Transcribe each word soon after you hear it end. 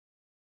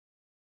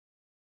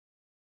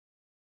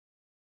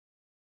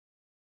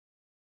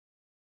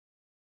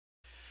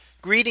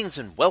Greetings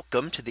and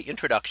welcome to the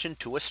introduction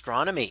to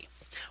astronomy.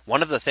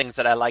 One of the things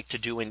that I like to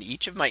do in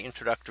each of my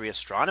introductory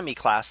astronomy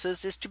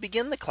classes is to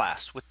begin the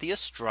class with the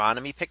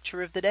astronomy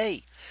picture of the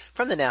day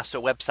from the NASA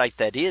website,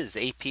 that is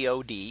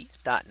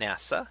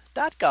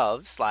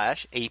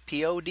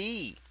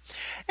apod.nasa.gov/apod.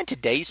 And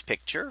today's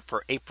picture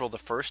for April the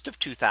 1st of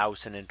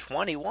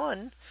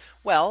 2021.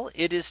 Well,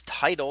 it is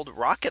titled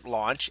Rocket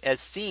Launch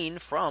as Seen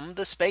from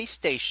the Space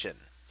Station.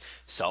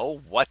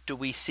 So what do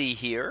we see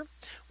here?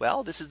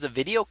 Well, this is a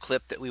video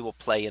clip that we will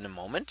play in a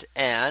moment.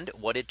 And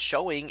what it's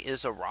showing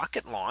is a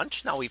rocket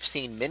launch. Now, we've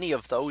seen many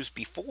of those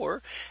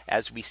before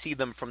as we see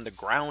them from the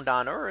ground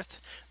on Earth.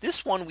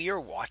 This one we are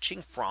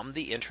watching from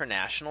the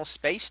International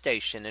Space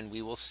Station, and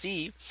we will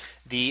see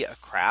the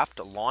craft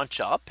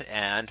launch up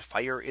and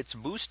fire its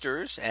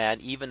boosters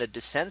and even a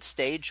descent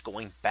stage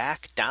going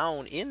back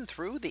down in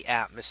through the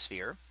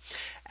atmosphere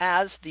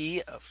as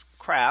the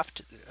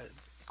craft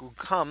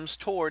comes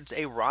towards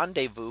a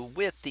rendezvous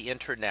with the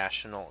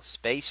International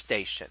Space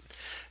Station.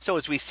 So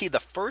as we see the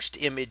first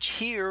image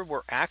here,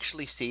 we're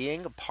actually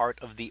seeing a part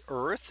of the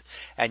Earth,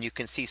 and you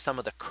can see some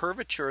of the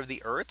curvature of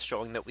the Earth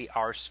showing that we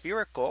are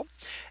spherical.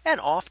 And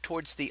off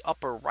towards the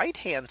upper right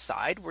hand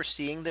side, we're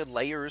seeing the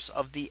layers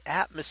of the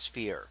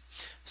atmosphere.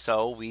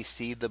 So we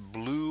see the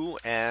blue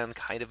and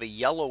kind of a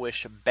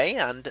yellowish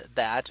band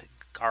that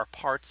are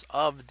parts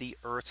of the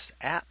Earth's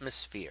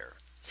atmosphere.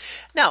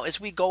 Now, as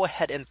we go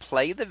ahead and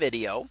play the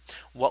video,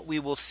 what we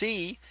will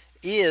see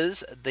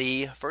is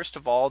first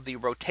of all, the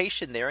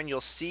rotation there, and you'll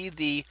see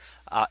the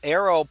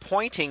arrow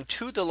pointing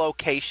to the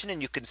location,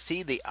 and you can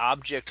see the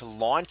object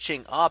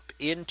launching up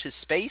into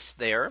space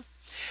there.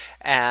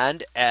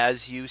 And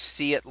as you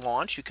see it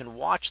launch, you can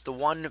watch the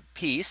one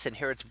piece, and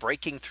here it's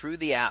breaking through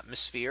the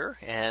atmosphere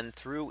and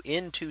through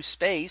into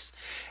space.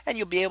 And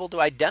you'll be able to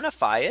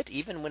identify it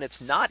even when it's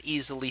not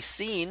easily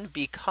seen,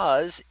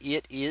 because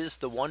it is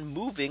the one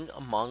moving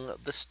among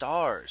the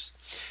stars.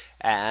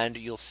 And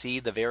you'll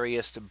see the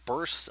various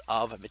bursts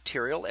of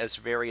material as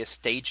various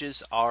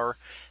stages are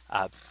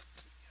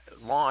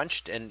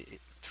launched and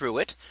through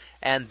it,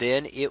 and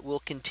then it will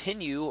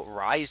continue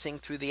rising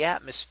through the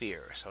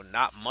atmosphere. So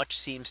not much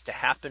seems to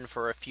happen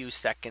for a few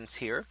seconds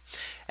here.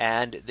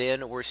 And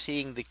then we're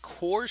seeing the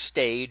core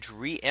stage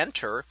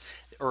re-enter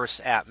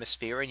Earth's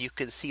atmosphere, and you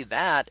can see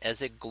that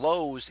as it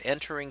glows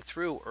entering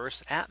through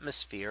Earth's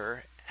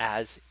atmosphere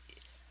as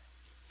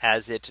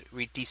it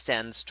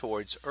descends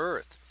towards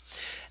Earth.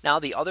 Now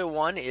the other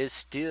one is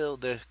still,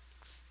 the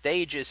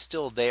stage is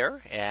still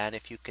there, and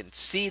if you can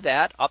see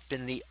that up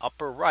in the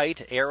upper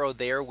right, arrow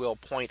there will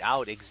point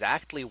out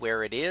exactly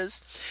where it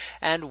is,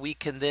 and we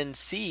can then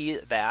see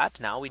that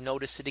now we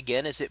notice it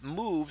again as it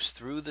moves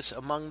through this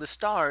among the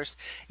stars,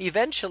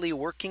 eventually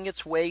working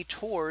its way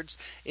towards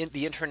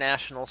the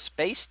International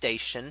Space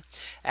Station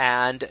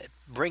and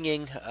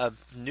bringing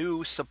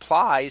new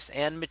supplies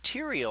and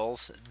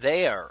materials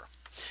there.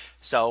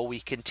 So we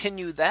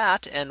continue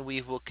that, and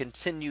we will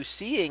continue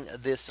seeing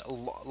this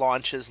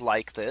launches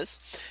like this.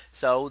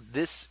 So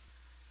this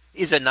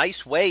is a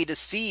nice way to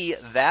see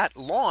that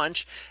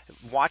launch,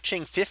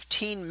 watching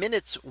 15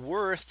 minutes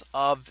worth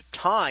of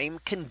time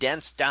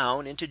condensed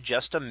down into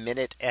just a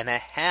minute and a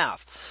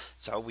half.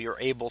 So we are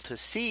able to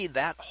see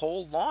that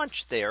whole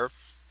launch there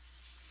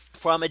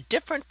from a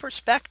different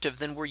perspective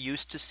than we're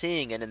used to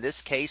seeing. And in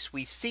this case,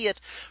 we see it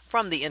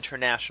from the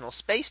International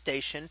Space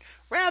Station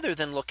rather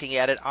than looking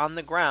at it on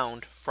the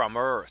ground from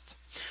Earth.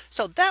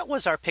 So that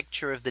was our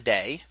picture of the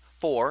day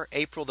for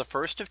April the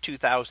 1st of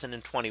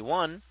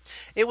 2021.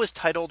 It was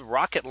titled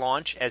Rocket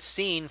Launch as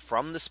Seen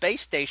from the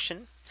Space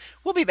Station.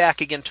 We'll be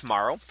back again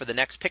tomorrow for the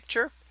next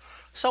picture.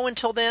 So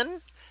until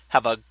then,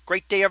 have a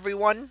great day,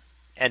 everyone,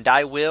 and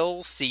I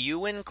will see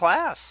you in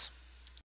class.